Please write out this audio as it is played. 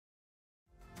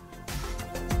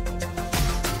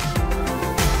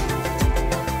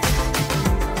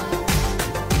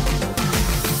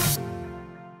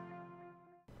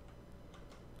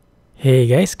Hey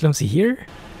guys, Clumsy here.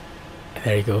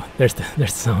 There you go. There's the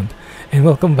sound. And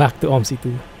welcome back to OMSI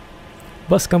 2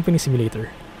 Bus Company Simulator.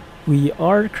 We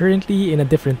are currently in a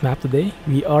different map today.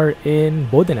 We are in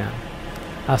Bowdenham,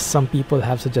 as some people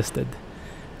have suggested.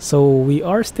 So we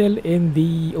are still in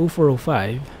the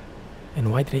 0405.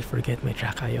 And why did I forget my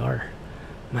TrackIR?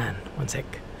 Man, one sec.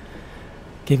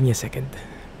 Give me a second.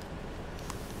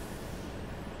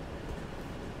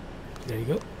 There you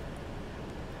go.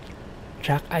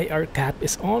 TrackIR cap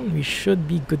is on. We should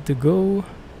be good to go.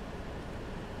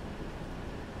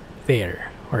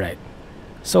 There. Alright.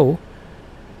 So,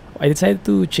 I decided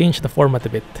to change the format a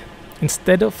bit.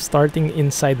 Instead of starting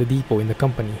inside the depot in the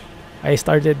company, I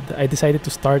decided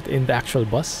to start in the actual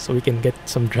bus so we can get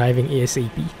some driving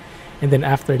ASAP. And then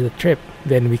after the trip,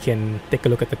 then we can take a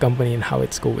look at the company and how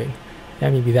it's going.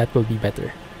 Yeah, maybe that will be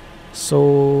better.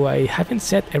 So, I haven't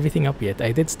set everything up yet.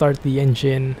 I did start the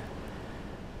engine.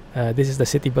 This is the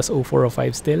city bus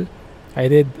 0405 still. I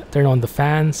did turn on the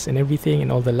fans and everything and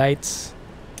all the lights.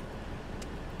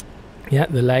 Yeah,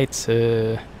 the lights.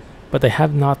 But I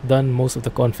have not done most of the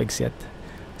configs yet.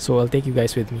 So I'll take you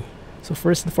guys with me. So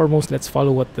first and foremost, let's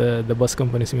follow what the Bus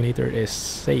Company Simulator is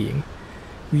saying.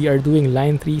 We are doing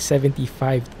line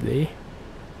 375 today.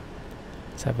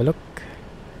 Let's have a look.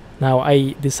 Now,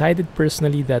 I decided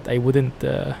personally that I wouldn't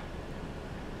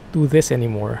do this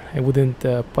anymore. I wouldn't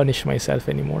punish myself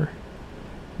anymore.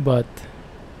 But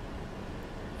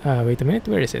wait a minute,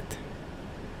 where is it?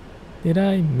 Did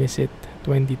I miss it?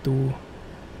 22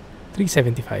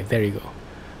 375. There you go.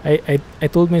 I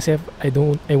told myself I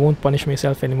won't punish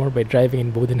myself anymore by driving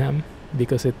in Bowdenham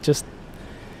because it's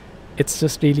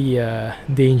just really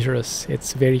dangerous.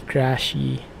 It's very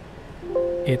crashy.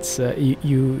 It's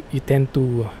you tend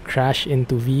to crash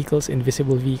into vehicles,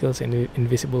 invisible vehicles, and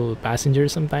invisible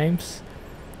passengers sometimes.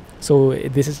 So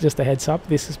this is just a heads up.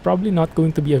 This is probably not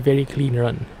going to be a very clean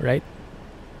run, right?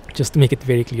 Just to make it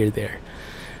very clear there.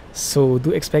 So do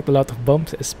expect a lot of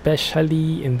bumps,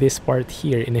 especially in this part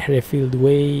here in Hereford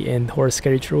Way and Horse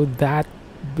Carriage Road. That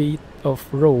bit of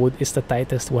road is the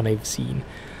tightest one I've seen.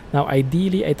 Now,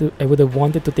 ideally, I would have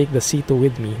wanted to take the C2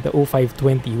 with me, the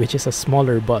 0520, which is a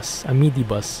smaller bus, a midi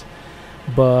bus.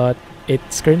 But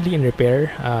it's currently in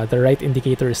repair. The right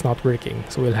indicator is not working,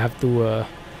 so we'll have to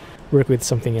work with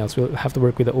something else. We'll have to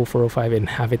work with the 0405 and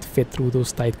have it fit through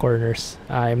those tight corners.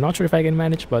 I'm not sure if I can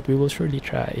manage, but we will surely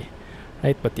try.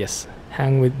 Right? But yes,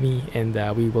 hang with me and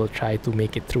we will try to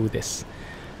make it through this.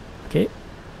 Okay?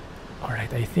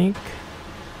 Alright, I think...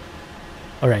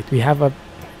 Alright, we have a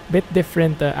bit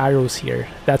different arrows here.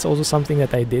 That's also something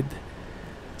that I did.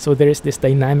 So there is this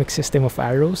dynamic system of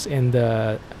arrows, and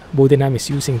Bowdenham is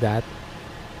using that.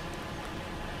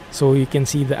 So you can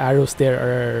see the arrows there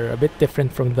are a bit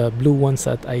different from the blue ones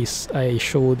that I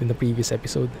showed in the previous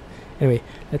episode. Anyway,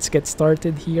 let's get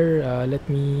started here. Let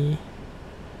me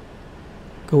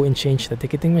go and change the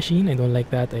ticketing machine. I don't like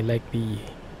that. I like the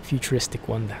futuristic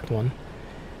one, that one.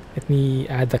 Let me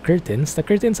add the curtains. The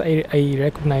curtains I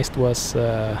recognized was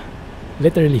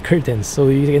literally curtains. So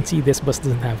you can see this bus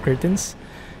doesn't have curtains.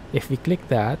 If we click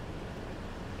that,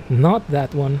 not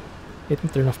that one, let me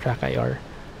turn off TrackIR.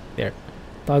 There.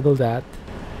 Toggle that.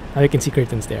 Now you can see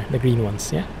curtains there, the green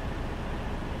ones, yeah?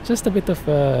 Just a bit of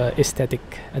aesthetic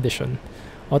addition.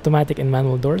 Automatic and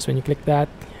manual doors. When you click that,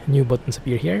 new buttons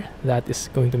appear here. That is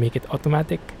going to make it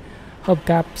automatic.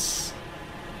 Hubcaps.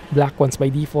 Black ones by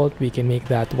default. We can make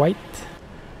that white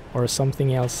or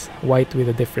something else, white with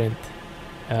a different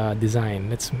design.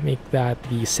 Let's make that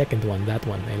the second one. That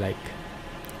one I like.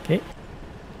 Okay.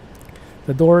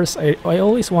 The doors, I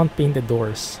always want painted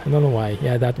doors. I don't know why.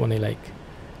 Yeah, that one I like.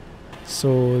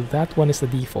 So that one is the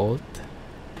default.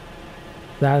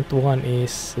 That one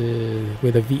is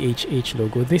with a VHH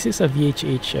logo. This is a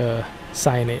VHH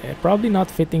sign. Probably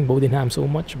not fitting Bowdenham so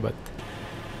much, but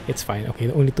it's fine. Okay,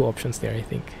 the only two options there, I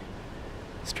think.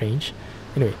 Strange.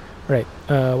 Anyway, alright.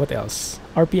 What else?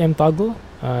 RPM toggle.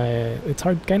 It's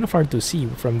kind of hard to see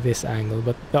from this angle,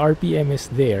 but the RPM is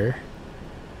there.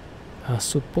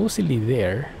 Supposedly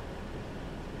there,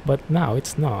 but now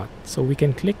it's not. So we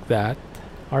can click that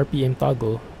RPM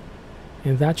toggle,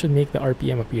 and that should make the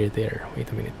RPM appear there. Wait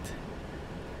a minute.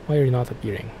 Why are you not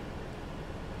appearing?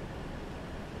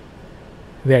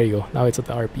 There you go. Now it's at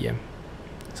the RPM.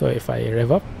 So if I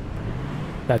rev up,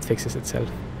 that fixes itself.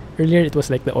 Earlier it was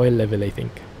like the oil level, I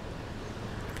think.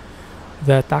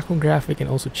 The tachograph we can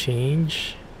also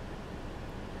change.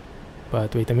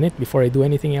 But wait a minute, before I do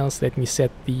anything else, let me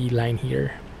set the line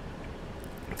here.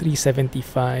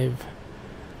 375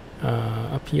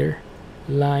 up here.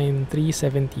 Line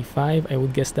 375, I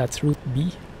would guess that's route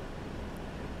B.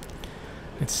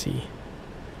 Let's see.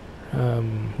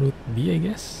 Route B, I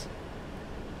guess.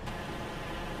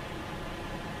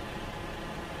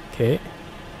 Okay,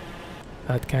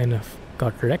 that kind of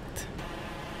got wrecked.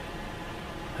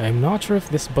 I'm not sure if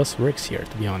this bus works here,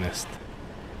 to be honest.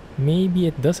 Maybe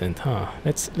it doesn't, huh?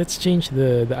 Let's change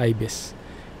the IBIS.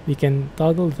 We can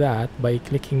toggle that by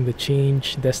clicking the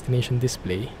change destination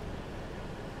display,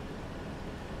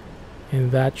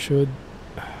 and that should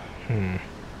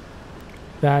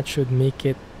that should make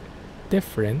it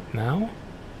different now.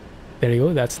 There you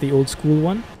go. That's the old school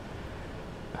one.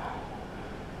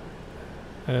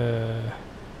 I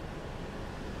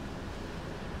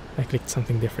clicked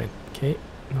something different. Okay,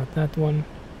 not that one.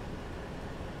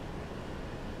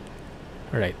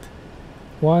 Alright.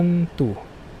 1, 2.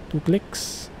 2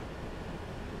 clicks.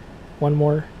 One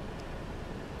more.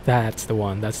 That's the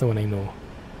one. That's the one I know.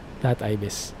 That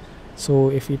IBIS. So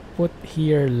if we put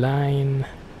here line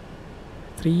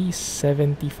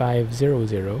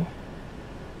 37500,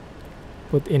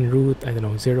 put in route, I don't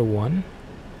know, 01,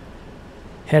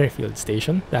 Hereford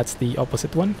station. That's the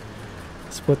opposite one.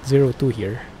 Let's put 02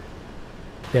 here.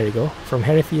 There you go. From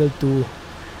Hereford to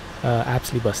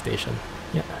Apsley bus station.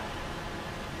 Yeah.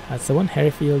 That's the one,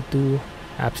 Hereford to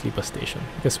Apsley bus station,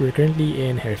 because we're currently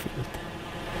in Hereford.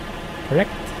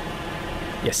 Correct?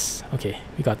 Yes. Okay,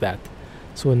 we got that.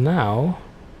 So now,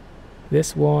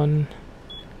 this one,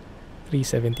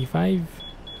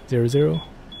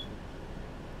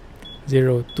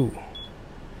 3750002,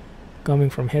 coming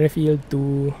from Hereford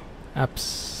to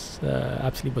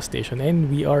Apsley bus station, and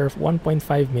we are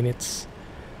 1.5 minutes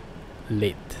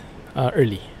late,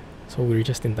 early. So we're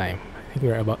just in time. I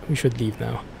think we should leave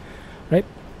now. Right?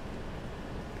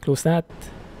 Close that,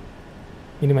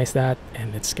 minimize that,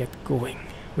 and let's get going.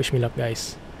 Wish me luck,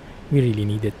 guys. We really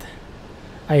need it.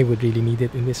 I would really need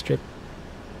it in this trip,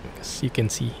 because you can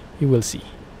see, you will see.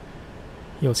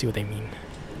 You'll see what I mean.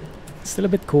 It's still a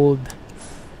bit cold.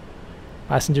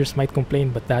 Passengers might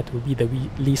complain, but that will be the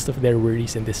least of their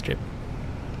worries in this trip,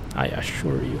 I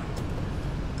assure you.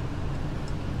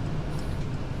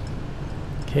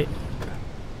 Okay.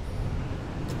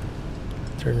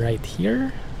 Turn right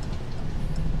here.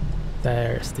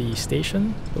 There's the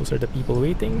station. Those are the people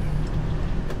waiting.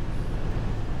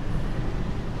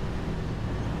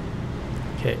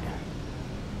 Okay.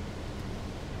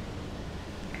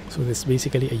 So this is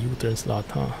basically a U-turn slot,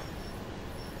 huh?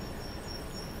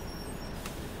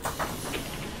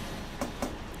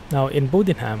 Now in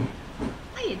Bowdenham,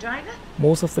 Hiya, driver.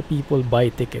 most of the people buy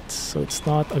tickets, so it's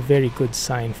not a very good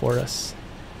sign for us.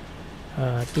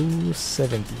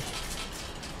 270.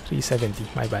 370,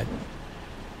 my bad.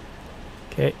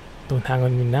 Okay, don't hang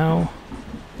on me now.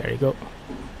 There you go.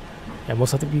 Yeah,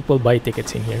 most of the people buy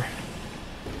tickets in here.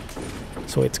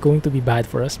 So it's going to be bad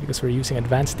for us because we're using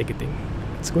advanced ticketing.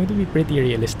 It's going to be pretty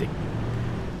realistic.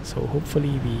 So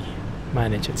hopefully we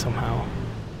manage it somehow.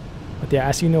 But yeah,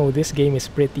 as you know, this game is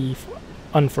pretty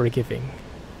unforgiving.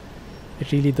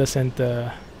 It really doesn't...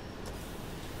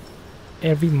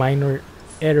 every minor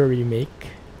error you make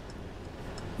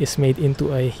is made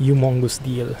into a humongous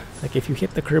deal. Like if you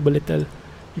hit the curb a little,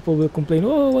 people will complain,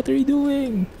 "Oh, what are you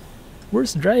doing?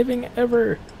 Worst driving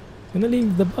ever. I'm gonna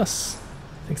leave the bus."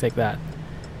 Things like that.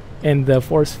 And the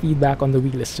force feedback on the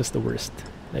wheel is just the worst.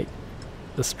 Like,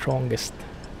 the strongest.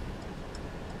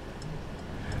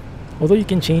 Although you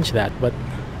can change that, but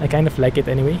I kind of like it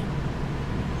anyway.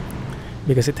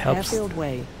 Because it helps. Fairfield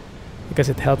Way. Because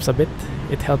it helps a bit.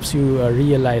 It helps you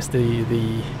realize the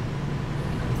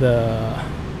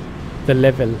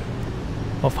level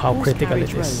of how Horse critical it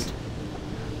Carriage is. Road.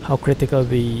 How critical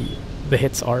the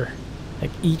hits are.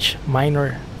 Like each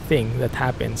minor thing that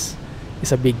happens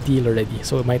is a big deal already,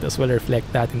 so it might as well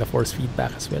reflect that in the force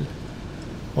feedback as well.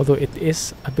 Although it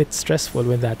is a bit stressful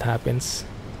when that happens,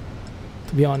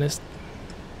 to be honest.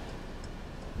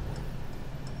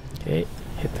 Okay,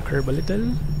 hit the curb a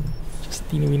little, just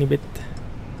teeny weeny bit.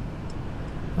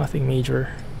 Nothing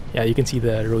major. Yeah, you can see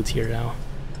the roads here now.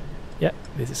 Yeah,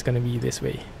 this is gonna be this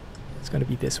way. It's gonna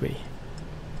be this way.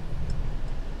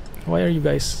 Why are you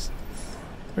guys...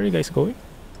 Where are you guys going?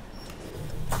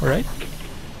 Alright.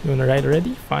 You wanna ride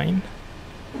already? Fine.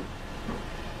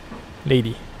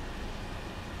 Lady.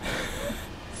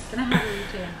 Can I have a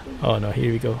return? Oh no,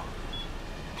 here we go.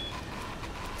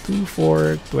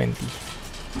 2420.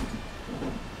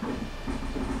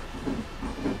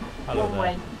 Hello One there.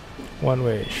 way. One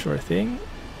way, sure thing.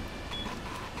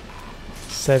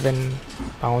 £7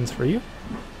 for you.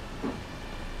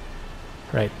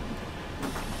 Right.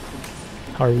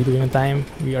 How are we doing on time?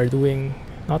 We are doing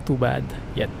not too bad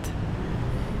yet.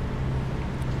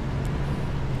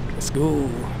 Let's go.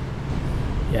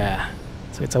 Yeah.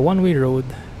 So it's a one-way road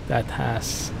that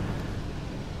has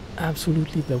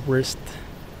absolutely the worst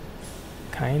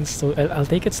kinds. So I'll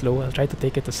take it slow. I'll try to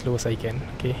take it as slow as I can.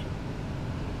 Okay.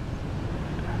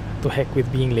 To heck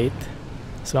with being late.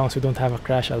 As long as we don't have a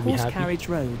crash, I'll be happy. Carriage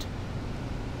Road.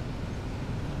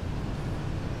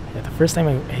 Yeah, the first time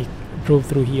I drove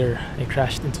through here, I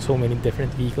crashed into so many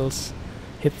different vehicles.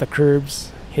 Hit the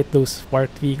curbs, hit those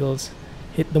parked vehicles,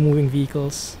 hit the moving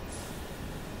vehicles,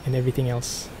 and everything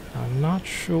else. I'm not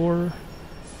sure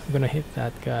I'm gonna hit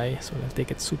that guy, so I'll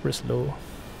take it super slow.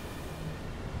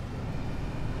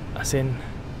 As in...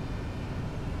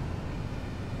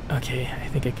 Okay, I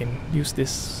think I can use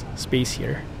this space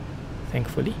here,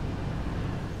 thankfully.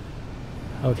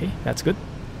 Okay, that's good.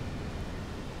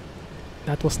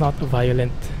 That was not a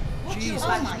violent... Jesus.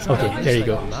 Okay, there you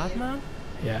go.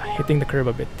 Yeah, hitting the curb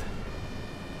a bit.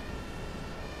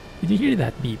 Did you hear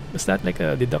that beep? Was that like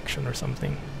a deduction or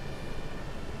something?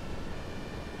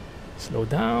 Slow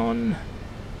down.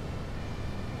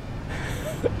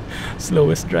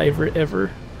 Slowest driver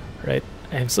ever. Right?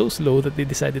 I am so slow that they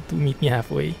decided to meet me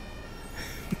halfway.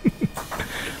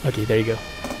 Okay, there you go.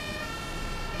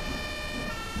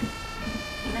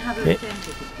 Can I have a Okay. return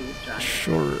ticket, please, driver?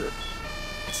 Sure.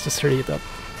 Let's just hurry it up.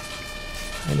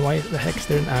 And why the heck is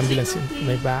there an ambulance in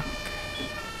my back?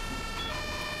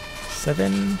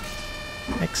 7.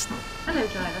 Next. Hello,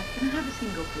 driver. Can I have a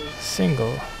single, please?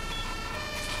 Single.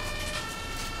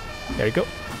 There you go.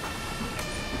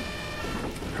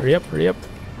 Hurry up, hurry up.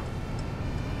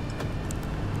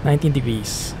 19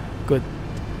 degrees. Good.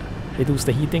 Reduce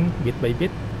the heating bit by bit.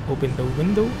 Open the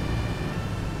window.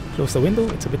 Close the window.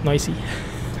 It's a bit noisy.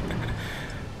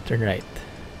 Turn right.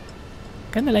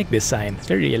 Kinda like this sign. It's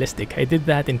very realistic. I did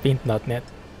that in paint.net.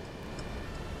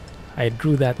 I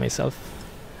drew that myself.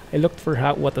 I looked for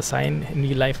what a sign in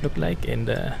real life looked like, and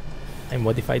I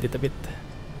modified it a bit.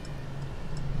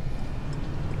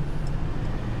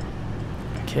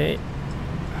 Okay.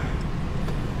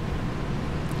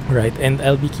 Right, and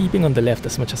I'll be keeping on the left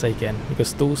as much as I can,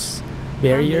 because those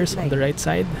barriers on the right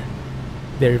side,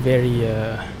 they're very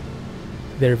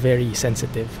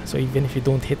sensitive. So even if you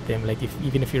don't hit them, like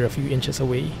even if you're a few inches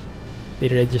away, they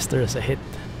register as a hit,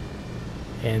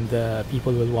 and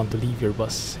people will want to leave your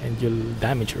bus, and you'll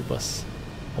damage your bus.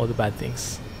 All the bad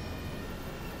things.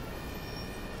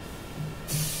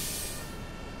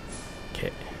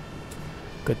 Okay,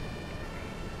 good.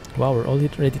 Wow, we're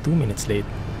already 2 minutes late.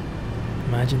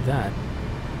 Imagine that.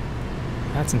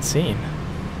 That's insane.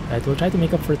 Right, we'll try to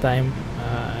make up for time.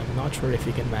 I'm not sure if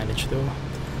we can manage though.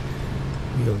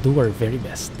 We'll do our very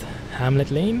best.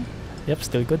 Hamlet Lane. Yep,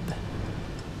 still good.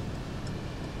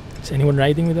 Is anyone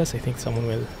riding with us? I think someone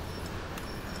will.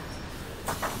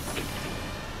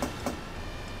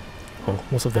 Oh,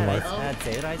 most of them are.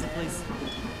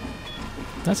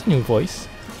 That's a new voice.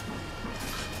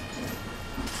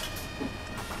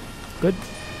 Good.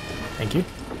 Thank you.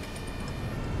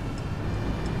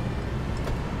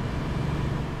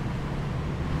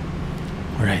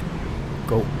 Alright,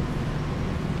 go.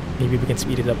 Maybe we can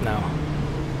speed it up now.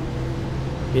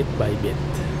 Bit by bit.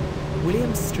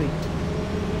 Williams Street.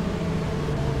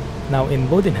 Now in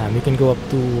Bowdenham, you can go up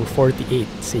to 48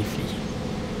 safely.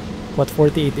 What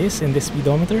 48 is in this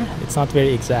speedometer, it's not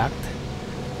very exact,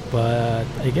 but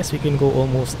I guess we can go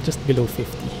almost just below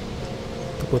 50,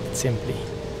 to put it simply.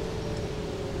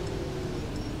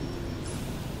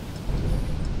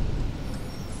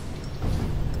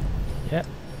 Yeah.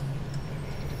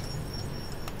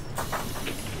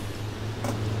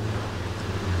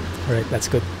 Alright, that's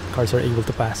good. Cars are able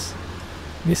to pass.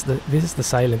 This is the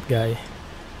silent guy.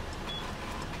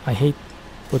 I hate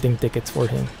putting tickets for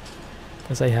him,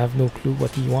 because I have no clue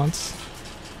what he wants.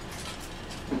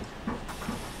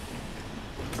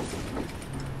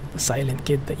 The silent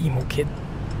kid, the emo kid.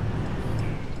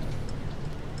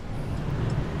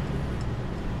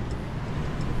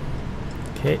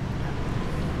 Okay.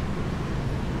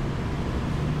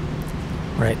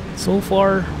 Right, so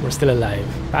far we're still alive.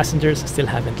 Passengers still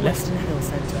haven't left. Western Hill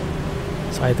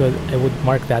Centre. So I thought I would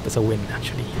mark that as a win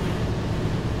actually.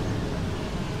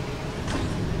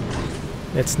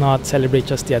 Let's not celebrate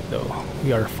just yet though.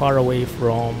 We are far away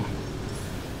from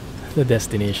the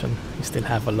destination. We still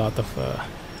have a lot of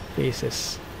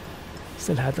places.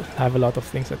 Still have a lot of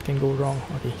things that can go wrong.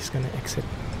 Okay, he's gonna exit.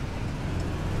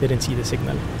 Didn't see the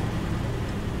signal.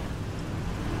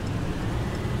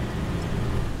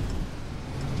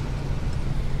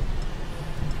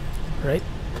 Right?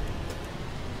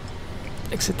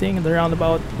 Exiting the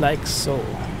roundabout like so.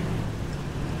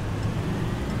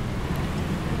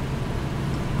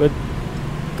 Good.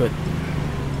 Good.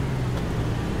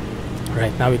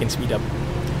 Right, now we can speed up.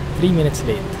 3 minutes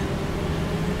late.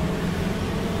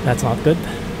 That's not good.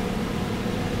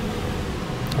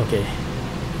 Okay,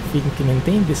 if we can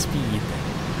maintain this speed,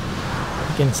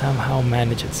 we can somehow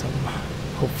manage it some,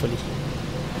 hopefully.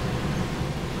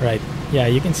 Right, yeah,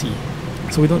 you can see.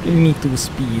 So we don't really need to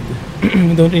speed.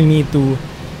 We don't really need to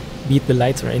beat the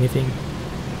lights or anything.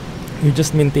 You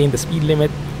just maintain the speed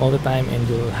limit all the time, and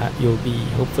you'll be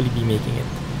hopefully be making it.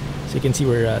 So you can see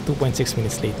we're 2.6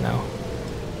 minutes late now.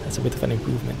 That's a bit of an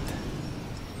improvement.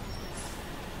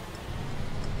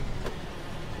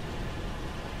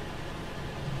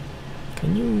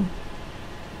 Can you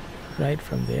ride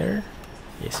from there?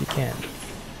 Yes, you can.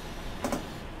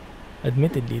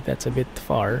 Admittedly, that's a bit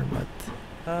far, but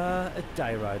A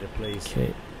die rider, please.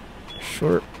 okay.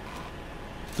 Sure.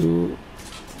 2,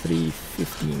 3,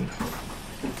 15.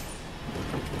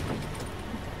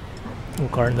 Oh,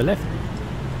 car on the left.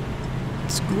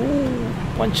 Let's go.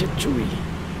 Punch it, Chewy.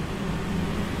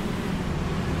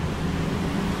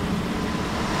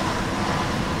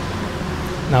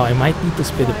 Now I might need to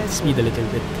speed a little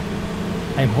bit.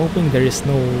 I'm hoping there is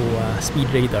no speed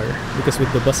radar, because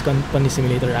with the Bus Company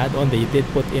Simulator add-on, they did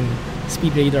put in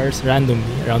speed radars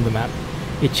randomly around the map.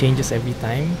 It changes every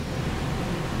time.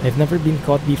 I've never been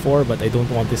caught before, but I don't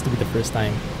want this to be the first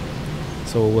time.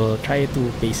 So we'll try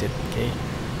to pace it, okay?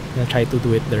 We'll try to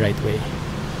do it the right way.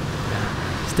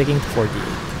 Yeah. Sticking to 48.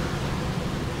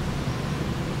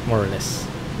 More or less.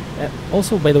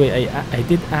 Also, by the way, I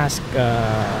did ask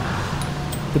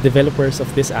the developers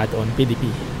of this add-on, PDP,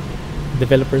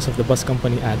 developers of the Bus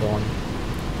Company add-on,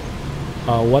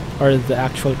 what are the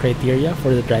actual criteria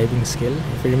for the driving skill.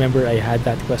 If you remember, I had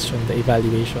that question, the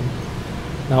evaluation.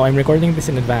 Now I'm recording this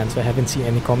in advance, so I haven't seen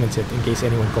any comments yet in case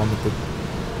anyone commented.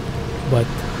 But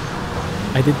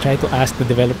I did try to ask the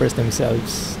developers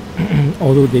themselves,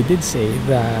 although they did say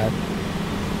that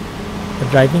the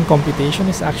driving computation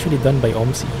is actually done by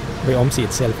OMSI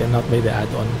itself, and not by the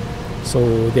add-on.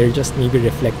 So they're just maybe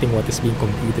reflecting what is being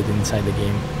computed inside the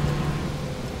game.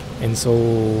 And so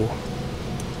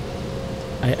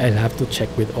I'll have to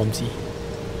check with OMSI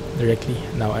directly.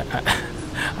 Now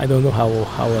I don't know how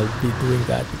I'll be doing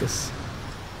that, because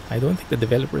I don't think the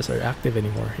developers are active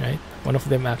anymore, right? One of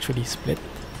them actually split.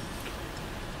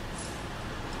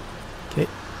 Okay,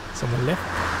 someone left.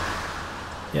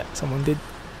 Yeah, someone did.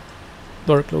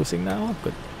 Door closing now.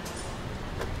 Good.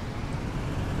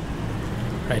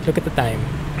 Right, look at the time.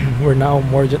 We're now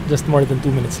just more than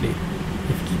 2 minutes late.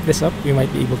 If we keep this up, we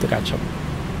might be able to catch up.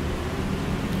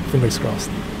 Fingers crossed.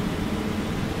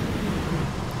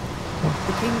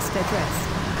 The Kingstead Rest.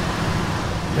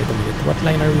 Wait a minute, what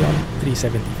line are we on?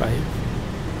 375.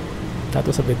 That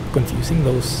was a bit confusing,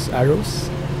 those arrows.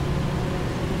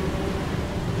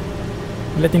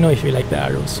 Let me know if you like the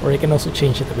arrows, or I can also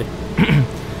change it a bit.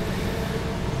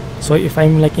 So if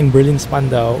I'm like in Berlin,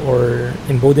 Spandau, or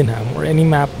in Bowdenham, or any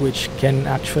map which can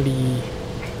actually,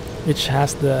 which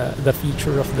has the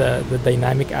feature of the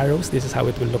dynamic arrows, this is how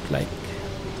it will look like.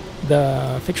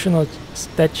 The fictional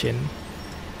Stettin,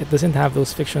 it doesn't have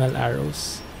those fictional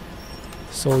arrows,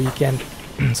 so you can't.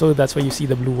 So that's why you see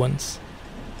the blue ones,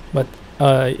 but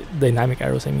dynamic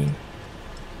arrows, I mean.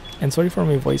 And sorry for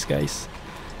my voice, guys.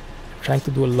 I'm trying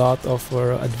to do a lot of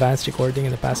advanced recording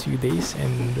in the past few days,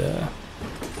 and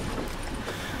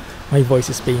my voice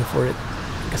is paying for it,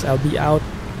 because I'll be out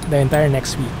the entire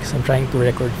next week. So I'm trying to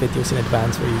record videos in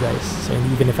advance for you guys. So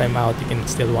even if I'm out, you can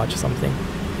still watch something.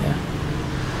 Yeah.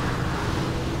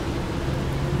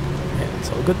 Yeah,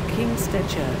 so good. Kingstead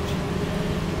Church.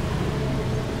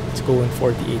 Let's go in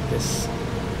 48 this.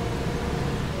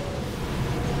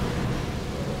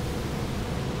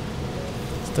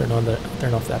 Let's turn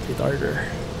off that retarder.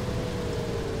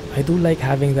 I do like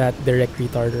having that direct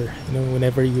retarder. You know,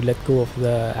 whenever you let go of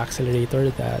the accelerator,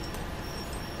 that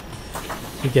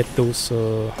you get those.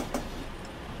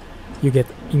 You get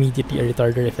immediately a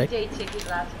retarder effect.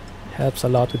 Helps a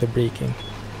lot with the braking.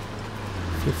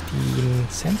 15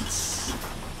 cents.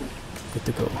 Good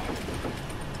to go.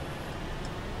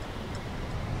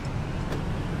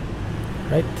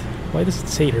 Right? Why does it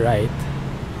say right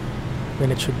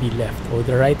when it should be left? Oh,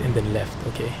 the right and then left.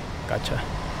 Okay, gotcha.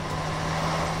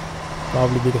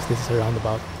 Probably because this is a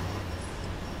roundabout.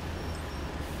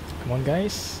 Come on,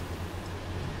 guys.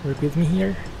 Work with me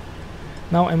here.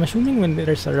 Now, I'm assuming when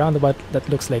there's a roundabout that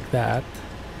looks like that,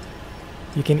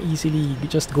 you can easily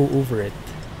just go over it.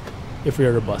 If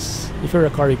you're a bus. If you're a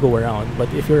car, you go around.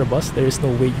 But if you're a bus, there is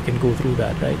no way you can go through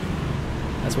that, right?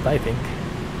 That's what I think.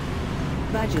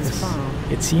 Badger's Farm.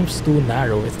 It seems too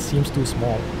narrow. It seems too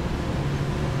small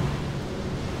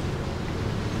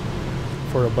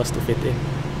for a bus to fit in.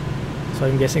 So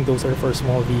I'm guessing those are for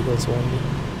small vehicles only.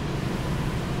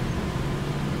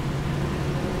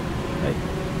 Right.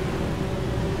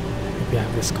 We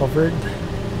have this covered.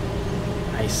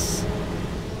 Nice.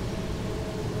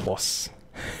 Boss.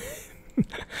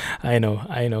 I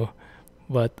know.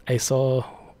 But I saw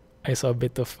a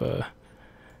bit of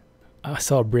I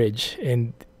saw a bridge,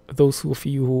 and those of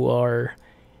you who are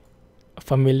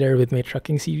familiar with my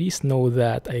trucking series know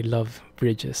that I love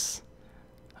bridges.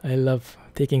 I love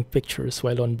taking pictures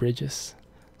while on bridges.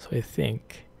 So I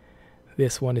think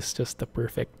this one is just the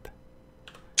perfect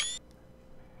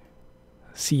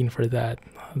scene for that.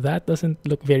 That doesn't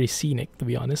look very scenic, to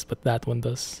be honest, but that one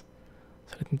does.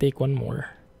 So let me take one more.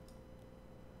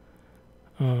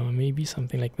 Maybe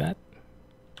something like that.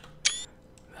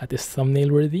 That is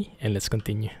thumbnail worthy, and let's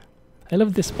continue. I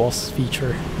love this boss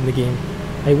feature in the game.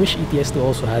 I wish ETS2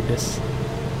 also had this.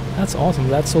 That's awesome.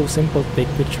 That's so simple to take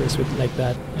pictures with like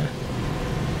that.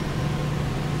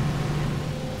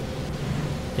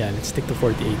 Yeah, let's stick to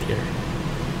 48 here.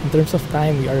 In terms of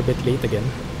time, we are a bit late again.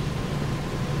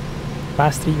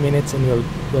 Past 3 minutes, and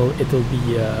it'll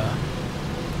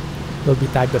be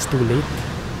tagged as too late.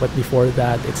 But before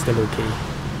that, it's still okay.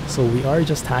 So we are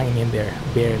just hanging in there,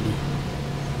 barely.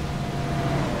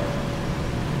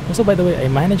 Also, by the way, I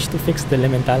managed to fix the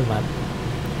Elemental map.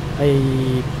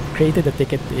 I created a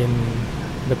ticket in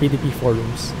the PDP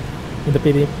forums, in the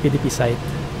PDP site.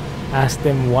 Asked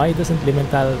them why doesn't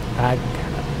Elemental tag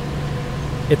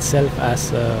itself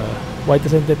as, why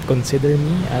doesn't it consider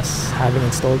me as having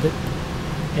installed it?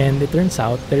 And it turns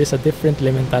out there is a different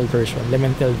Elemental version,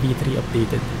 Elemental V3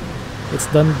 updated. It's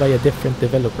done by a different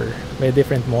developer, by a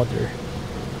different modder,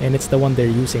 and it's the one they're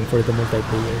using for the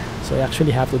multiplayer. So I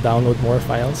actually have to download more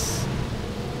files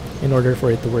in order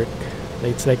for it to work.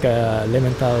 It's like a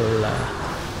Elemental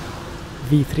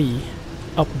V3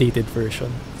 updated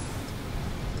version.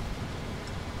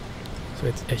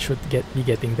 So I should be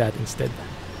getting that instead.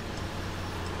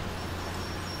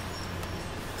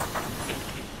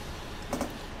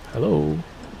 Hello.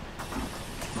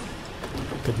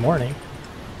 Good morning.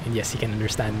 And yes, you can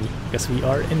understand me because we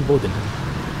are in Bowdenham.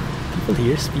 People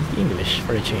here speak English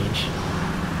for a change.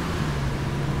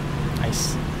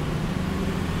 Nice.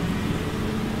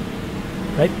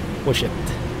 Right? Push it.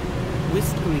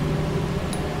 Whisk green.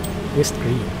 Whisk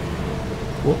green.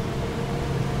 Whoa.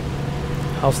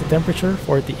 How's the temperature?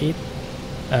 48.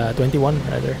 21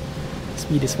 rather.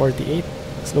 Speed is 48.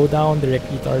 Slow down, direct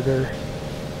retarder.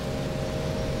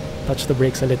 Touch the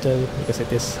brakes a little because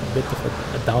it is a bit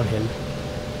of a downhill.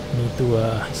 Need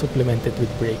to supplement it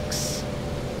with brakes.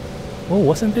 Oh,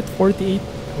 wasn't it 48?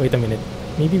 Wait a minute.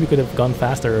 Maybe we could have gone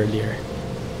faster earlier.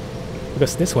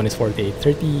 Because this one is 48.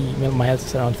 30 miles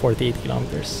is around 48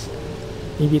 kilometers.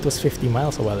 Maybe it was 50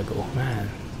 miles a while ago. Man,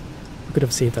 we could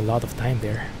have saved a lot of time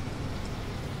there.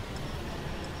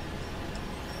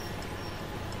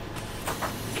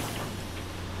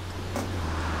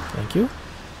 Thank you.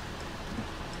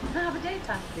 Can I have a day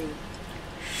pass, please?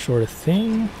 Sure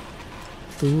thing.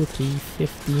 2, 3,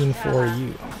 15 for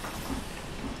you.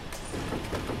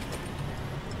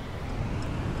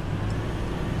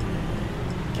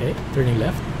 Okay, turning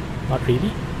left. Not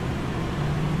really.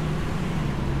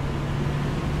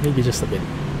 Maybe just a bit.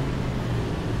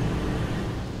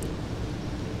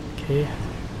 Okay.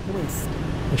 Whisk.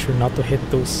 Make sure not to hit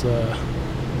those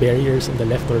barriers on the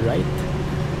left or right.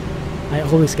 I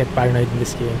always get paranoid in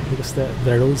this game because the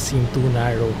roads seem too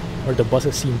narrow or the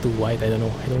buses seem too wide. I don't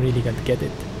know. I don't really get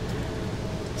it.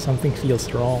 Something feels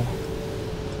wrong.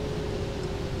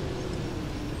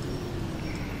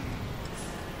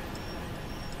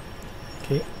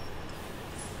 Okay.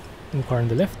 New car on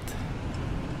the left.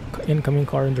 Incoming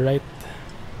car on the right.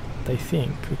 But I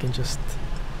think we can just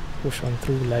push on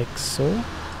through like so.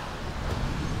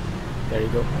 There you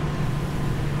go.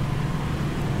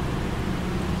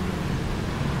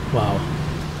 Wow.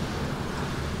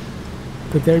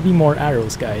 Could there be more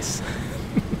arrows, guys?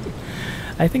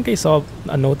 I think I saw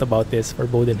a note about this for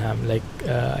Bowdenham. Like,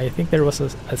 I think there was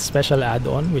a special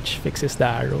add-on which fixes the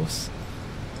arrows.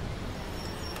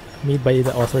 Made by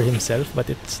the author himself, but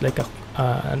it's like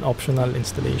an optional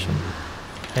installation.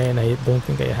 And I don't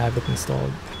think I have it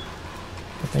installed.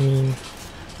 But I mean,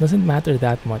 doesn't matter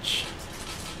that much.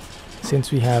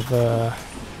 Since we have the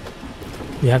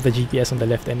GPS on the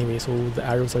left anyway, so the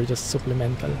arrows are just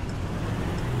supplemental.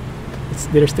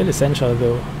 They're still essential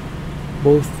though.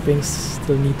 Both things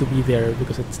still need to be there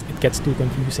because it gets too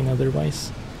confusing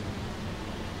otherwise.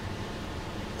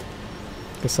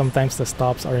 Because sometimes the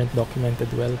stops aren't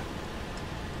documented well.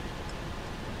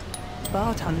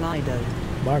 Barton Lido.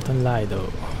 Barton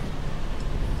Lido.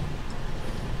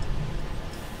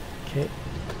 Okay.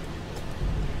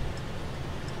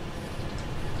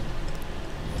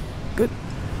 Good.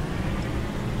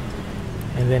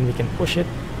 And then we can push it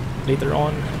later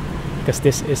on. because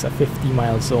this is a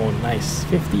 50-mile zone. Nice.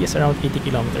 50 is around 80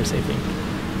 kilometers, I think.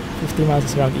 50 miles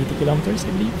is around 80 kilometers,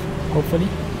 I believe. Hopefully.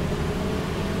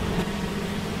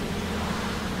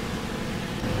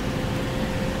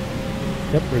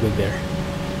 Yep, we're good there.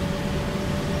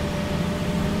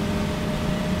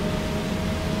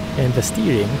 And the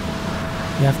steering,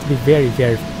 you have to be very,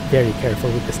 very, very careful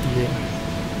with the steering,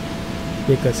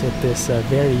 because it is a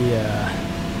very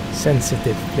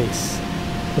sensitive place.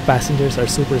 The passengers are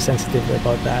super sensitive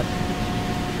about that.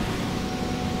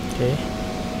 Okay,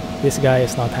 this guy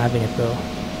is not having it though.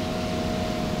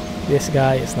 This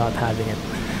guy is not having it.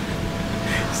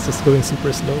 It's just going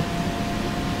super slow.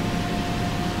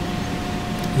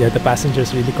 Yeah, the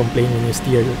passengers really complain when you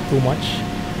steer too much,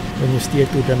 when you steer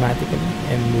too dramatically,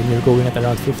 and when you're going at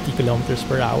around 50 kilometers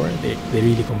per hour, they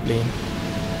really complain.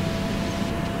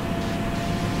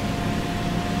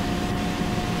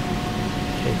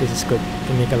 Okay, this is good. You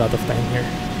can make a lot of time here.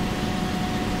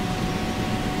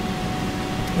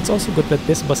 It's also good that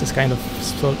this bus is kind of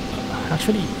slow.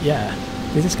 Actually, yeah,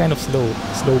 this is kind of slow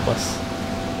bus,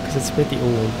 because it's pretty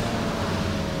old.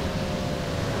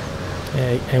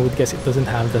 I would guess it doesn't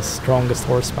have the strongest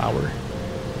horsepower,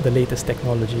 the latest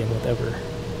technology and whatever.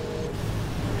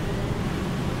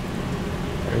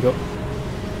 There we go.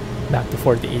 Back to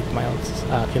 48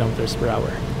 kilometers per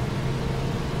hour.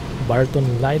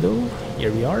 Barton Lido,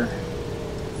 here we are.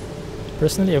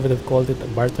 Personally, I would have called it a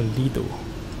Barton Lido,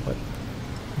 but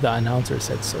the announcer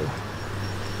said so.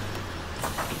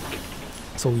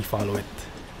 So we follow it.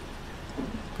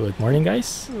 Good morning,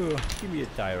 guys. Ooh, give me a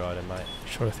day rider, mate.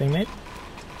 Sure thing, mate.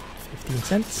 15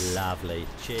 cents. Lovely.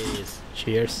 Cheers.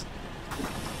 Cheers.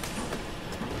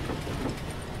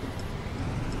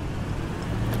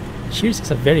 Cheers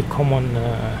is a very common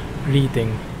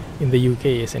greeting in the UK,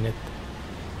 isn't it?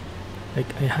 Like,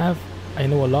 I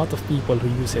know a lot of people who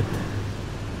use it.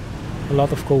 A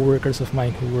lot of co-workers of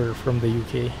mine who were from the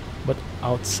UK, but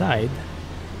outside,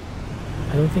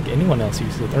 I don't think anyone else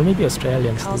uses it. Or maybe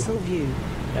Australians Castle do. View.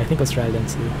 I think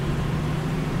Australians do.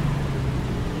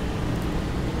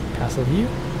 Castle View.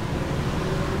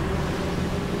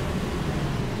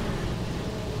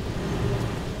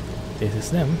 This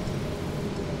is them.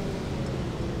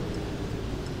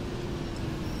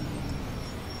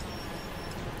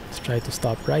 Let's try to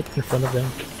stop right in front of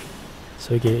them,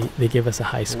 so they give us a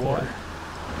high score.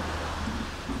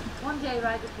 One day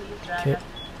rider for you, driver. Okay,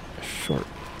 short.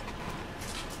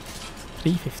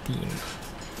 315.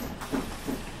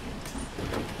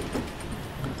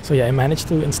 So yeah, I managed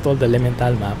to install the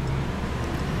Elemental map,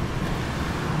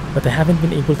 but I haven't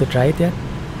been able to try it yet,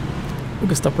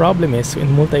 because the problem is, in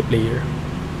multiplayer,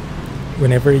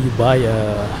 whenever you try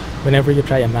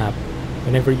a map,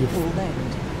 whenever you All end.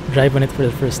 drive on it for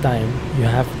the first time, you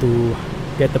have to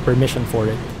get the permission for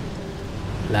it.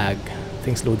 Lag,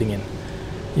 things loading in.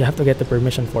 You have to get the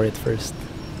permission for it first,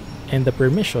 and the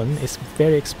permission is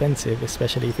very expensive,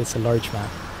 especially if it's a large map.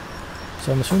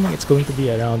 So I'm assuming it's going to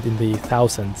be around in the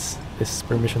thousands, this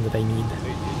permission that I need.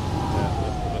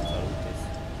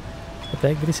 What the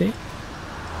heck did he say?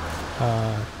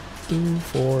 2,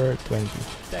 4, 20.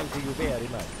 Thank you very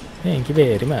much. Thank you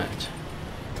very much.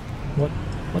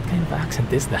 What kind of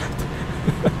accent is that?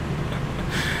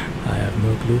 I have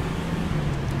no clue.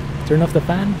 Turn off the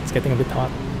fan, it's getting a bit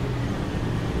hot.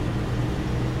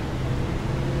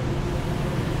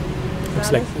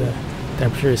 Looks like the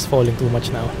temperature is falling too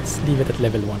much now. Let's leave it at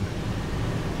level 1.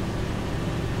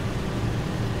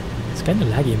 It's kind of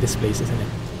laggy in this place, isn't it?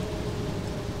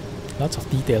 Lots of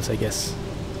details, I guess.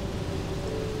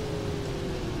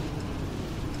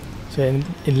 So in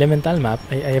Elemental map,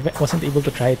 I wasn't able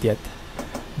to try it yet,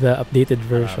 the updated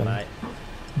version. Hello, mate.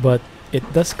 But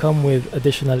it does come with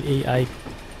additional AI.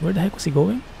 Where the heck was he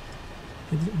going?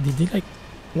 Did he like...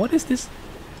 What is this?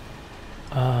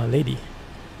 Lady.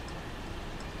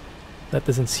 That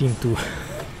doesn't seem too...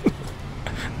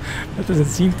 that doesn't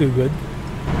seem too good.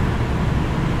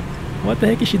 What the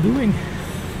heck is she doing?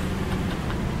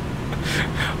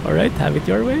 Alright, have it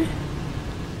your way.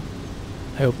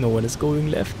 I hope no one is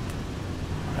going left.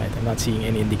 Alright, I'm not seeing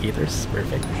any indicators.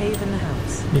 Perfect. Haven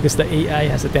House. Because the AI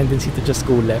has a tendency to just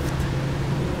go left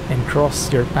and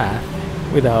cross your path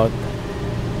without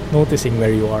noticing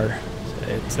where you are. So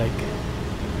it's like,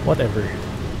 whatever.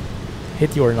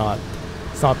 Hit you or not.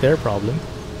 It's not their problem.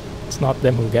 It's not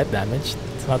them who get damaged.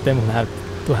 It's not them who have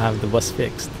to have the bus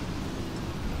fixed.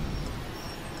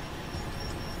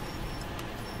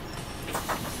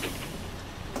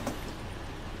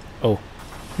 Oh,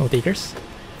 no takers?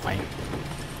 Fine.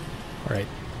 Alright.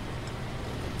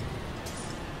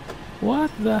 What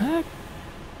the heck?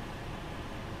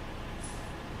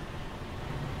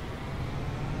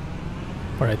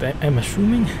 Alright, I'm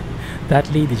assuming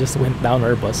that lady just went down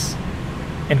our bus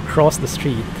and crossed the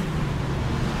street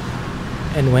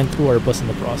and went through our bus in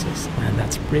the process. Man,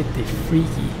 that's pretty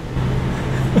freaky.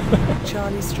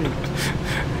 Charlie Street.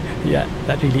 Yeah,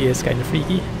 that really is kind of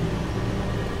freaky.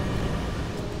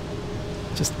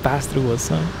 Just passed through us,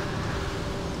 huh?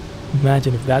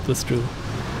 Imagine if that was true.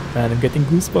 Man, I'm getting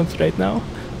goosebumps right now.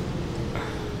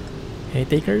 Hey,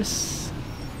 takers.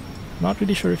 Not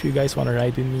really sure if you guys want to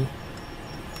ride with me,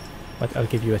 but I'll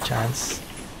give you a chance.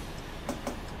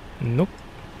 Nope.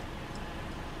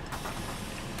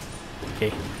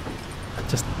 Okay. That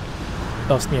just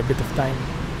lost me a bit of time.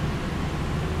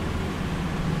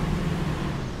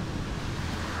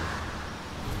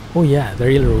 Oh yeah, the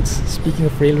railroads. Speaking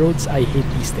of railroads, I hate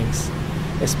these things.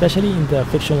 Especially in the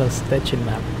fictional Stettin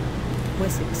map.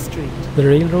 Wessex Street. The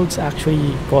railroads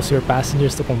actually cause your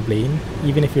passengers to complain,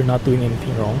 even if you're not doing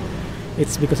anything wrong.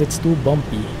 It's because it's too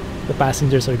bumpy. The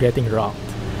passengers are getting rocked.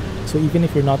 So even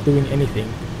if you're not doing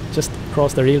anything, just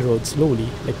cross the railroad slowly,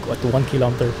 like at 1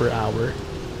 kilometer per hour.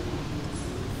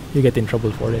 You get in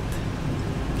trouble for it.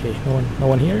 Okay, no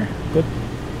one here? Good.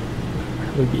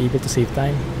 We'll be able to save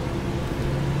time.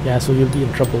 Yeah, so you'll be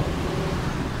in trouble.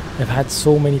 I've had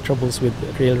so many troubles with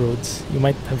railroads. You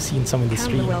might have seen some in the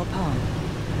stream. Camberwell Park.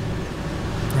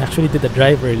 I actually did a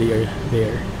drive earlier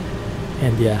there.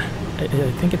 And yeah, I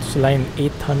think it was line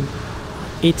 8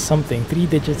 something, 3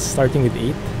 digits starting with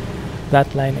 8.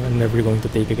 That line I'm never going to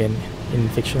take again in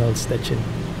fictional Stettin.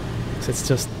 So it's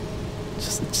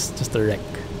just a wreck.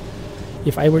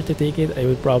 If I were to take it, I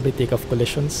would probably take off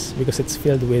collisions because it's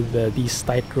filled with these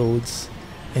tight roads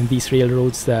and these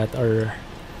railroads that are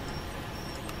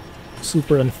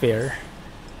super unfair.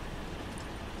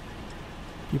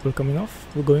 People coming off?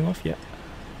 We're going off? Yeah.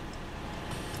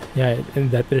 Yeah,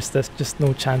 and that there's just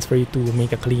no chance for you to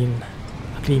make a clean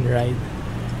ride.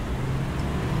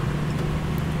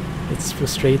 It's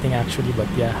frustrating actually, but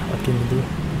yeah, what can you do?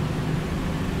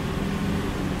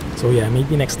 So yeah,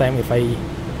 maybe next time if I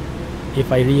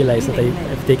realize that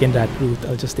I've taken that route,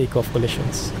 I'll just take off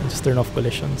collisions. I'll just turn off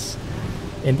collisions.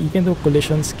 And even though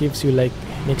collisions makes you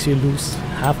lose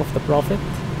half of the profit,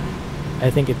 I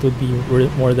think it would be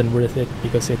more than worth it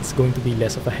because it's going to be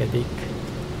less of a headache.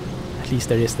 At least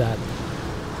there is that.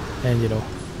 And you know,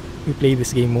 we play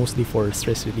this game mostly for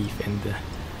stress relief and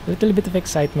a little bit of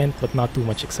excitement, but not too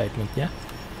much excitement, yeah?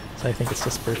 So I think it's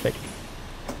just perfect.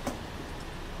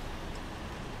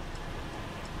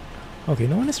 Okay,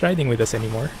 no one is riding with us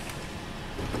anymore.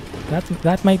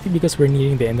 That might be because we're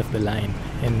nearing the end of the line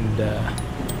and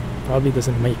probably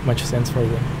doesn't make much sense for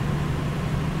them.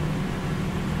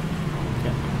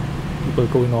 Yeah, people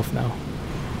going off now.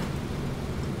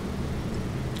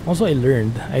 Also, I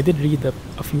did read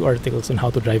a few articles on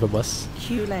how to drive a bus.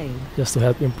 Q Lane. Just to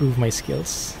help improve my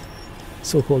skills,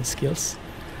 so-called skills.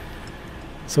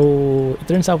 So it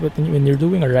turns out when you're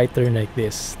doing a right turn like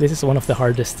this is one of the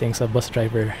hardest things a bus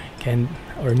driver can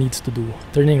or needs to do.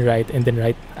 Turning right, and then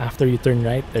right after you turn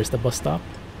right, there's the bus stop.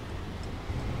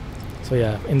 So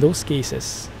yeah, in those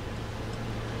cases,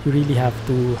 you really have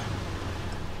to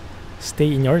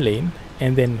stay in your lane,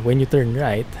 and then when you turn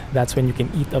right, that's when you can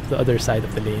eat up the other side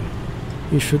of the lane.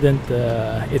 You shouldn't,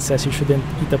 it says you shouldn't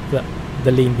eat up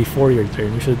the lane before your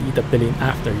turn, you should eat up the lane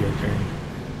after your turn.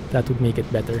 That would make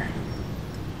it better.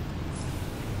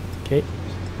 Okay,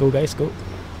 go guys, go.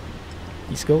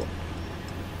 Please go.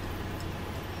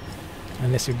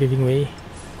 Unless you're giving way,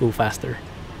 go faster.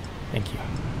 Thank you.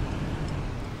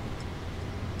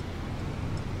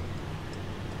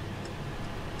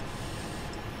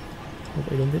 Hope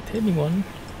I don't hit anyone.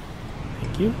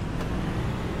 Thank you.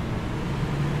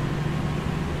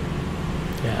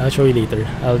 Yeah, I'll show you later.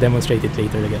 I'll demonstrate it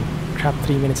later again. Crap,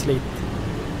 3 minutes late.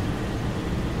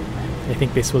 I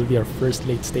think this will be our first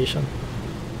late station.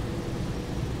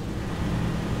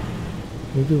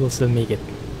 Maybe we'll still make it.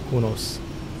 Who knows?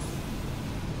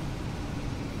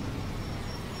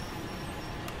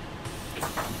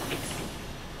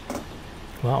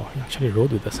 Wow, you actually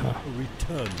rode with us, huh?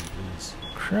 Return, please.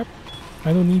 Crap.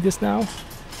 I don't need this now.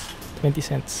 20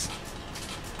 cents.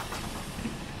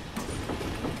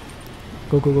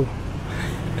 Go, go, go.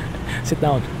 Sit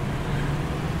down.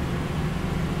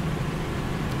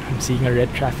 I'm seeing a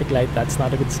red traffic light. That's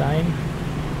not a good sign.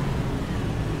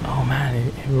 Oh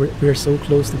man, we're so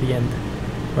close to the end.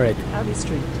 Alright. Abbey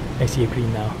Street. I see a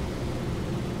green now.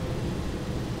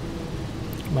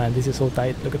 Man, this is so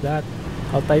tight. Look at that.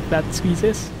 How tight that squeeze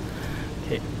is.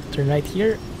 Okay, turn right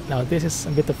here. Now this is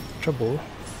a bit of trouble.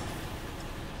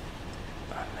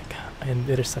 And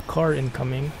there's a car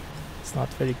incoming. It's not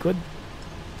very good.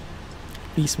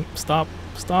 Please stop.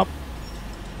 Stop.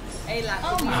 Hey, like,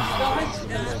 if you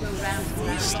go round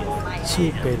to my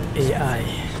Stupid AI.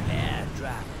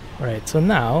 Alright, so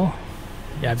now,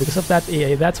 yeah, because of that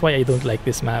AI, that's why I don't like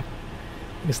this map.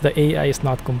 Because the AI is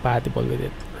not compatible with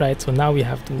it. Right, so now we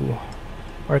have to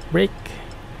park brake,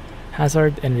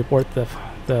 hazard, and report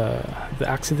the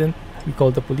accident. We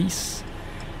call the police.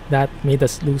 That made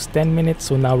us lose 10 minutes,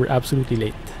 so now we're absolutely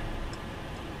late.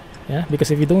 Yeah,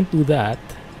 because if you don't do that,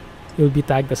 you'll be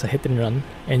tagged as a hit and run,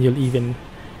 and you'll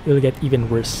get even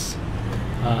worse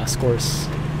scores.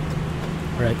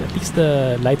 Alright, at least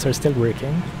the lights are still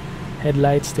working.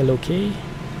 Headlights still okay.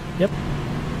 Yep,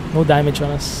 no damage on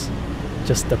us.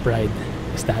 Just the pride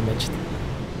is damaged.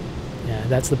 Yeah,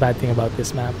 that's the bad thing about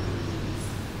this map.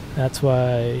 That's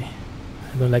why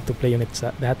I don't like to play on it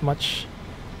that much.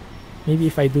 Maybe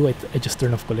if I do, I just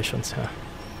turn off collisions. Huh?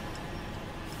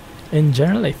 In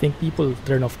general, I think people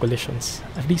turn off collisions.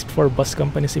 At least for Bus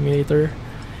Company Simulator,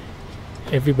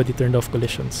 everybody turned off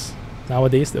collisions.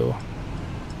 Nowadays though,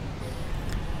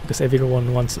 because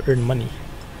everyone wants to earn money,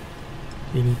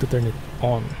 they need to turn it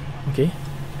on. Okay?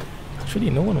 Actually,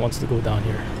 no one wants to go down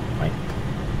here. Fine.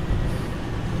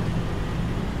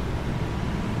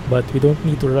 But we don't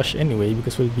need to rush anyway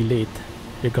because we'll be late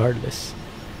regardless.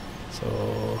 So,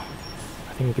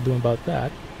 nothing we can do about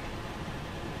that.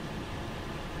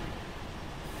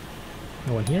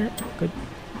 No one here? Good.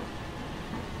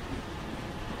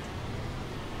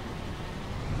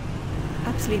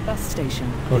 Apsley bus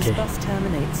station. Okay. This bus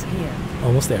terminates here.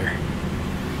 Almost there.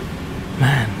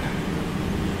 Man.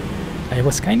 I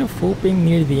was kind of hoping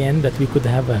near the end that we could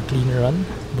have a clean run,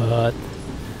 but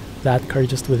that car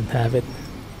just wouldn't have it.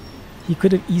 He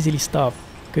could have easily stopped,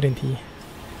 couldn't he?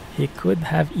 He could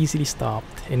have easily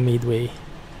stopped and made way,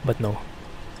 but no.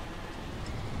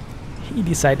 He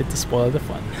decided to spoil the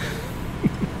fun.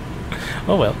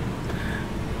 Oh well.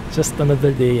 Just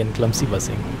another day in clumsy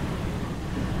buzzing.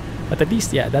 But at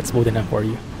least, yeah, that's Bowdenham for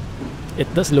you.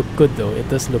 It does look good though, it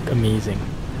does look amazing.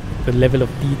 The level of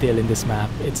detail in this map,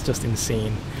 it's just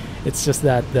insane. It's just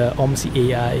that the OMSI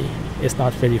AI is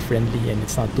not very friendly and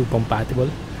it's not too compatible.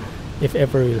 If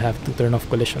ever, you'll have to turn off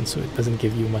collision so it doesn't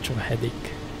give you much of a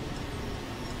headache.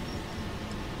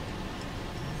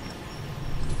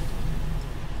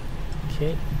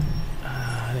 Okay,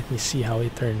 let me see how I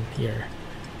turn here.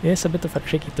 It's a bit of a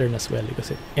tricky turn as well because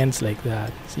it ends like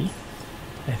that. See?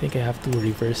 I think I have to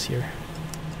reverse here.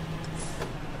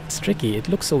 It's tricky, it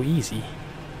looks so easy,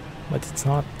 but it's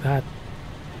not that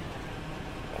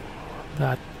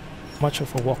much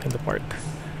of a walk in the park.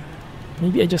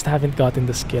 Maybe I just haven't gotten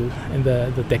the skill and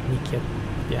the technique yet.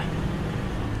 Yeah,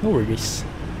 no worries.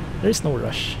 There's no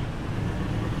rush.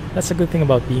 That's a good thing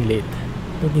about being late.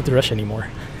 You don't need to rush anymore.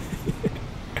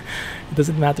 It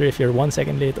doesn't matter if you're 1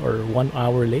 second late or 1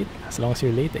 hour late. As long as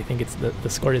you're late, I think it's the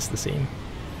score is the same.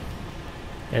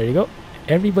 There you go.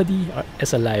 Everybody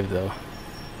is alive though.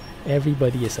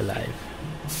 Everybody is alive.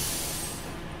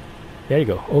 There you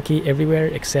go. Okay everywhere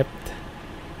except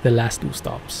the last 2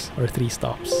 stops or 3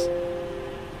 stops.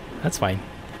 That's fine.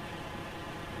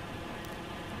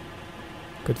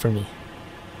 Good for me.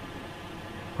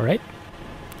 Alright.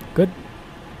 Good.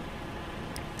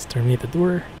 Let's terminate the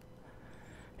tour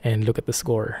and look at the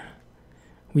score.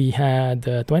 We had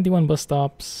 21 bus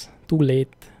stops, 2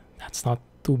 late. That's not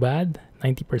too bad.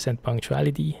 90%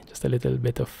 punctuality. Just a little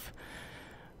bit of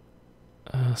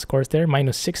scores there.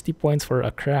 Minus 60 points for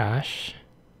a crash.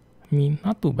 I mean,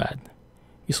 not too bad.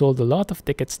 We sold a lot of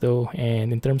tickets though,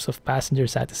 and in terms of passenger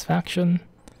satisfaction,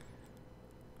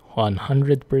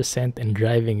 100%, and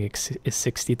driving is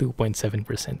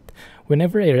 62.7%.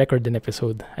 Whenever I record an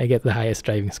episode, I get the highest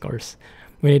driving scores.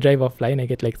 When I drive offline, I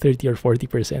get like 30 or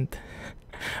 40%.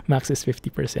 Max is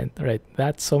 50%. Alright,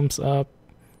 that sums up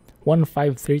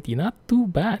 1530. Not too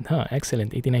bad, huh?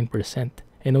 Excellent, 89%.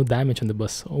 And no damage on the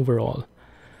bus overall.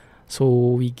 So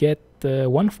we get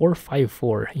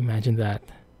 1454. Imagine that.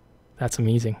 That's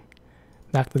amazing.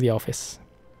 Back to the office.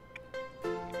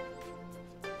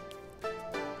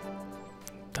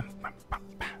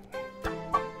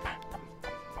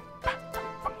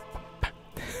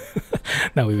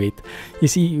 Now we wait. You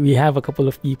see, we have a couple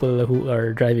of people who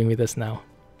are driving with us now.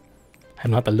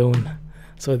 I'm not alone.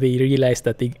 So they realized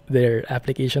that their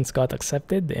applications got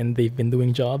accepted and they've been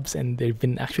doing jobs and they've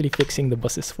been actually fixing the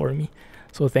buses for me.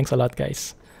 So thanks a lot,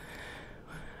 guys,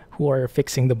 who are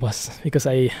fixing the bus, because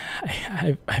I've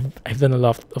done a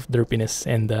lot of derpiness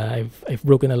and I've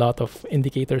broken a lot of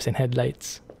indicators and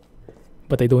headlights,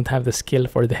 but I don't have the skill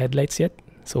for the headlights yet,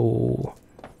 so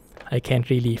I can't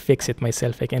really fix it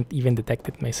myself. I can't even detect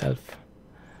it myself.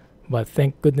 But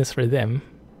thank goodness for them.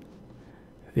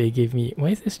 They gave me... Why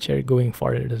is this chair going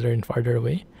farther and farther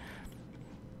away?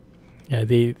 Yeah,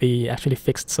 they actually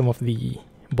fixed some of the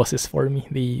buses for me.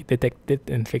 They detected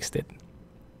and fixed it.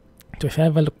 So if I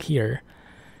have a look here,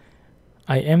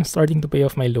 I am starting to pay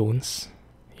off my loans.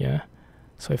 Yeah.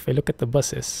 So if I look at the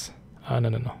buses,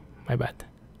 no, my bad.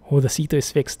 Oh, the C2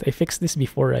 is fixed. I fixed this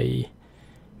before I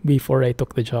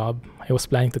took the job. I was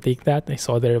planning to take that. I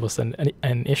saw there was an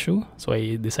issue, so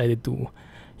I decided to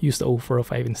use the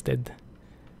 0405 instead.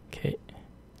 Okay,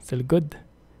 still good.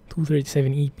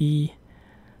 237 EP.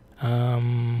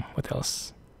 What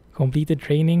else? Completed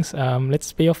trainings.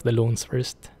 Let's pay off the loans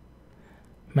first.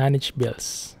 Manage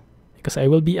bills. Because I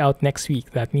will be out next week.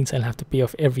 That means I'll have to pay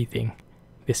off everything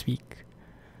this week.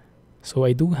 So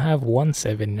I do have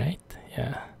 1.7, right?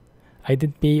 Yeah. I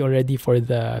did pay already for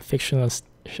the fictional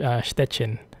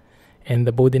Stetchen and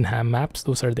the Bowdenham maps.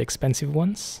 Those are the expensive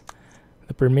ones.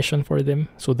 The permission for them.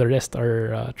 So the rest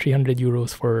are 300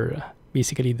 euros for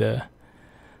basically the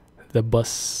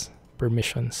bus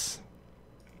permissions.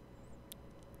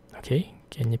 Okay,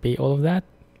 can you pay all of that?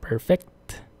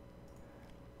 Perfect.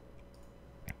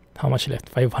 How much left?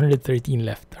 513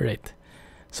 left. All right.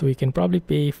 So we can probably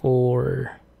pay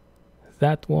for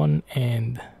that one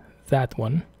and that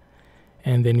one.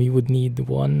 And then we would need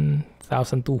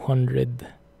 1,200,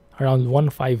 around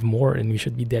 1.5 more, and we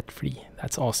should be debt free.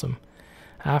 That's awesome.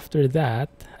 After that,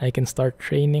 I can start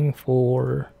training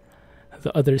for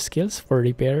the other skills for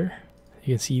repair.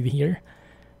 You can see here,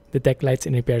 detect lights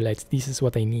and repair lights. This is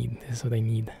what I need. This is what I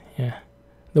need. Yeah.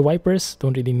 The wipers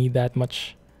don't really need that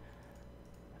much.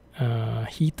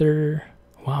 Heater.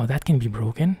 Wow, that can be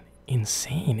broken.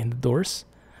 Insane. In the doors.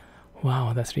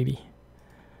 Wow, that's really...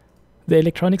 The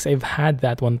electronics, I've had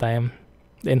that one time.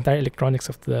 The entire electronics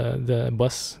of the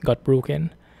bus got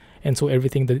broken. And so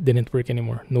everything that didn't work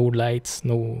anymore. No lights,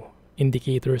 no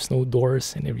indicators, no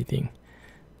doors, and everything.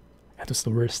 That was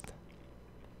the worst.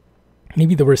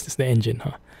 Maybe the worst is the engine,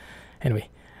 huh? Anyway.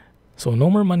 So no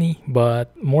more money,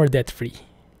 but more debt-free.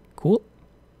 Cool.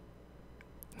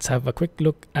 Let's have a quick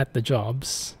look at the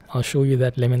jobs. I'll show you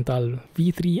that Elemental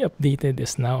V3 updated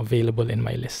is now available in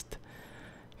my list.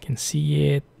 You can see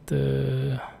it. Wait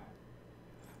a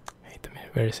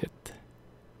minute, where is it?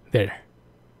 There.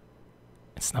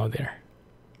 It's now there.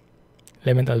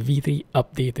 Elemental V3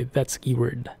 updated, that's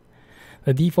keyword.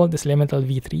 The default is Elemental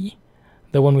V3.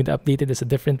 The one with updated is a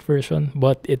different version,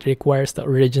 but it requires the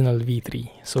original V3.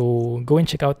 So go and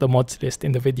check out the mods list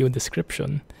in the video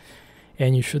description,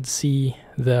 and you should see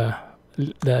the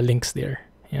links there.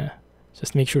 Yeah,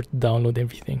 just make sure to download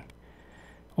everything,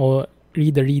 or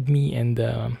read the README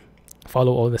and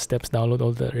follow all the steps. Download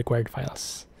all the required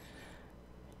files.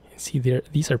 See there,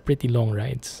 these are pretty long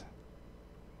rides,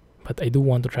 but I do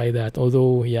want to try that.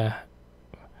 Although, yeah,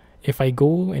 if I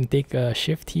go and take a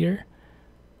shift here,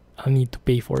 I'll need to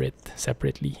pay for it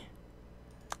separately.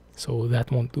 So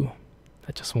that won't do.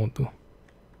 That just won't do.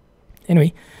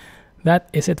 Anyway, that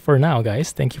is it for now,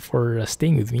 guys. Thank you for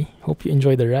staying with me. Hope you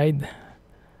enjoyed the ride.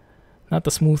 Not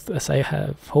as smooth as I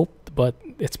have hoped, but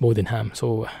it's Bowdenham.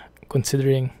 So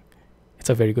considering, it's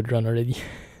a very good run already.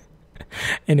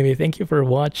 Anyway, thank you for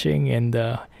watching. And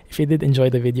if you did enjoy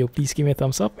the video, please give me a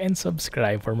thumbs up and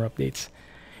subscribe for more updates.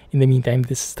 In the meantime,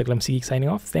 this is the Clumsy Geek signing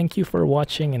off. Thank you for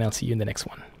watching, and I'll see you in the next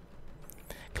one.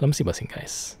 Clumsy busing,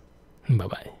 guys.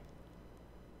 Bye-bye.